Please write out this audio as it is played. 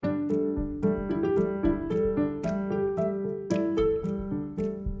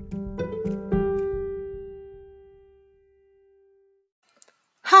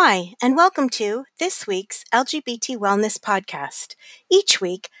Hi, and welcome to this week's LGBT Wellness Podcast. Each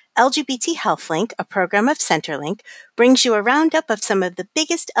week, LGBT HealthLink, a program of Centerlink, brings you a roundup of some of the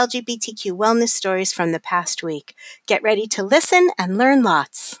biggest LGBTQ wellness stories from the past week. Get ready to listen and learn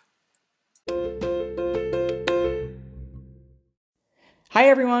lots. Hi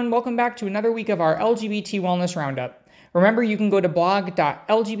everyone, welcome back to another week of our LGBT Wellness Roundup. Remember, you can go to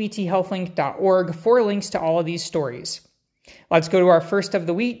blog.lgbthealthlink.org for links to all of these stories. Let's go to our first of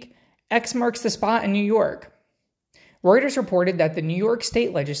the week. X marks the spot in New York. Reuters reported that the New York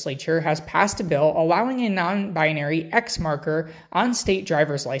State Legislature has passed a bill allowing a non-binary X marker on state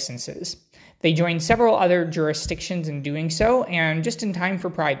driver's licenses. They joined several other jurisdictions in doing so, and just in time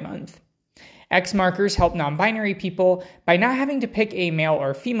for Pride Month. X markers help non-binary people by not having to pick a male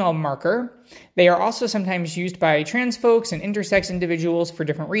or female marker. They are also sometimes used by trans folks and intersex individuals for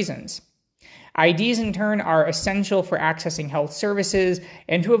different reasons. IDs, in turn, are essential for accessing health services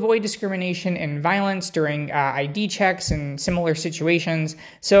and to avoid discrimination and violence during ID checks and similar situations.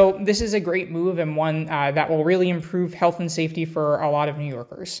 So this is a great move and one that will really improve health and safety for a lot of New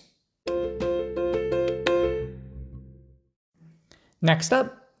Yorkers. Next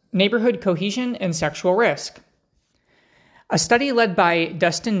up, neighborhood cohesion and sexual risk. A study led by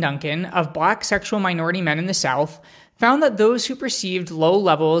Dustin Duncan of Black sexual minority men in the South found that those who perceived low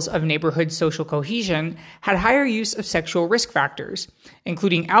levels of neighborhood social cohesion had higher use of sexual risk factors,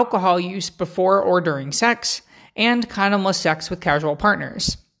 including alcohol use before or during sex and condomless sex with casual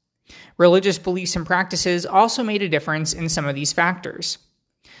partners. Religious beliefs and practices also made a difference in some of these factors.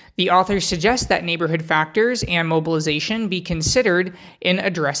 The authors suggest that neighborhood factors and mobilization be considered in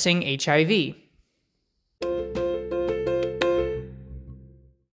addressing HIV.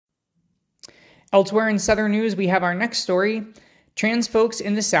 Elsewhere in Southern news, we have our next story. Trans folks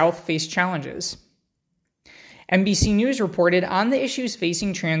in the South face challenges. NBC News reported on the issues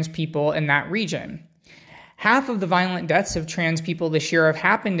facing trans people in that region. Half of the violent deaths of trans people this year have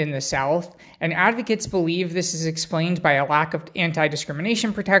happened in the South, and advocates believe this is explained by a lack of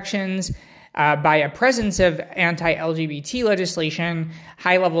anti-discrimination protections, by a presence of anti-LGBT legislation,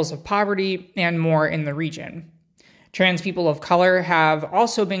 high levels of poverty, and more in the region. Trans people of color have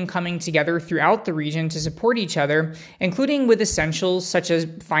also been coming together throughout the region to support each other, including with essentials such as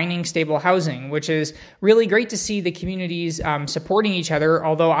finding stable housing, which is really great to see the communities supporting each other,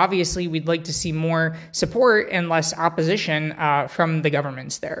 although obviously we'd like to see more support and less opposition from the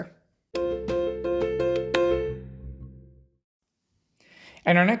governments there.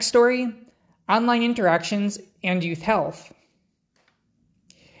 And our next story, online interactions and youth health.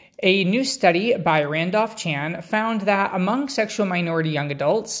 A new study by Randolph Chan found that among sexual minority young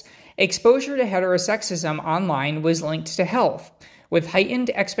adults, exposure to heterosexism online was linked to health, with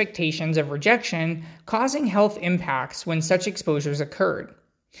heightened expectations of rejection causing health impacts when such exposures occurred.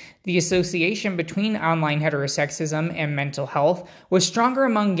 The association between online heterosexism and mental health was stronger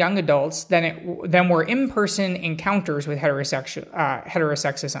among young adults than were in-person encounters with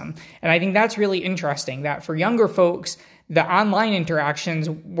heterosexism. And I think that's really interesting, that for younger folks, the online interactions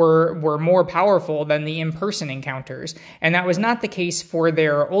were more powerful than the in-person encounters. And that was not the case for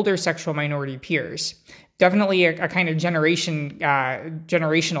their older sexual minority peers. Definitely a kind of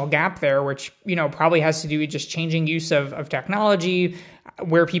generational gap there, which, probably has to do with just changing use of technology,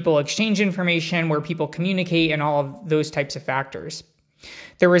 where people exchange information, where people communicate, and all of those types of factors.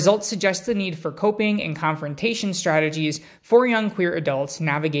 The results suggest the need for coping and confrontation strategies for young queer adults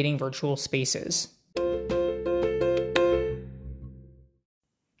navigating virtual spaces.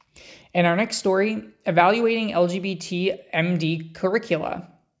 In our next story, evaluating LGBT MD curricula.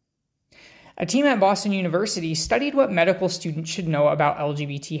 A team at Boston University studied what medical students should know about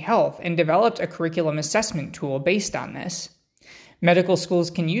LGBT health and developed a curriculum assessment tool based on this. Medical schools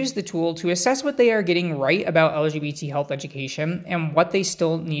can use the tool to assess what they are getting right about LGBT health education and what they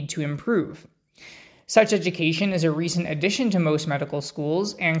still need to improve. Such education is a recent addition to most medical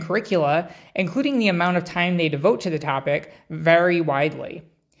schools, and curricula, including the amount of time they devote to the topic, vary widely.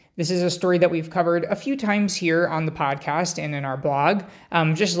 This is a story that we've covered a few times here on the podcast and in our blog,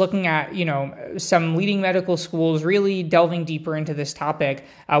 just looking at, some leading medical schools really delving deeper into this topic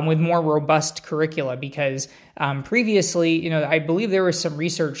with more robust curricula, because previously, I believe there was some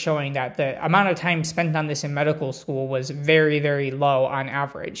research showing that the amount of time spent on this in medical school was very, very low on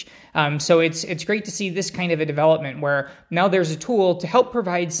average. So it's great to see this kind of a development where now there's a tool to help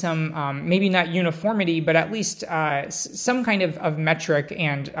provide some, maybe not uniformity, but at least some kind of metric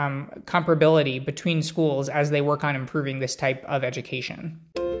and comparability between schools as they work on improving this type of education.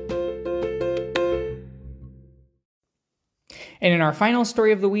 And in our final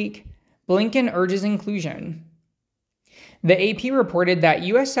story of the week, Blinken urges inclusion. The AP reported that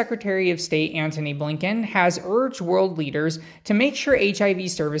U.S. Secretary of State Antony Blinken has urged world leaders to make sure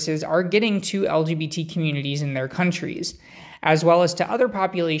HIV services are getting to LGBT communities in their countries, as well as to other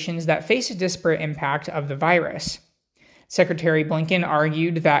populations that face a disparate impact of the virus. Secretary Blinken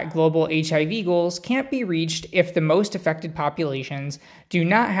argued that global HIV goals can't be reached if the most affected populations do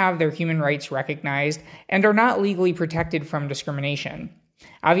not have their human rights recognized and are not legally protected from discrimination.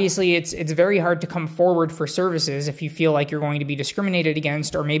 Obviously, it's very hard to come forward for services if you feel like you're going to be discriminated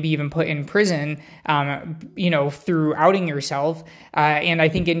against or maybe even put in prison, through outing yourself. And I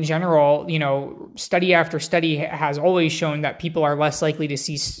think in general, study after study has always shown that people are less likely to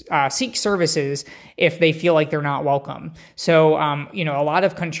seek services if they feel like they're not welcome. So, a lot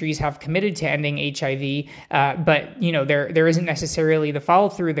of countries have committed to ending HIV, but there isn't necessarily the follow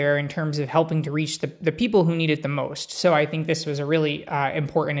through there in terms of helping to reach the people who need it the most. So I think this was a really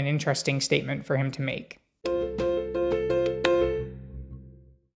important and interesting statement for him to make.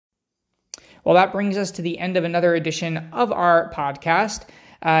 Well, that brings us to the end of another edition of our podcast.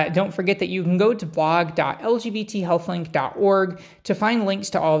 Don't forget that you can go to blog.lgbthealthlink.org to find links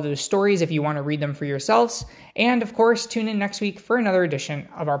to all of those stories if you want to read them for yourselves. And of course, tune in next week for another edition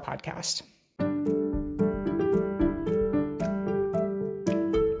of our podcast.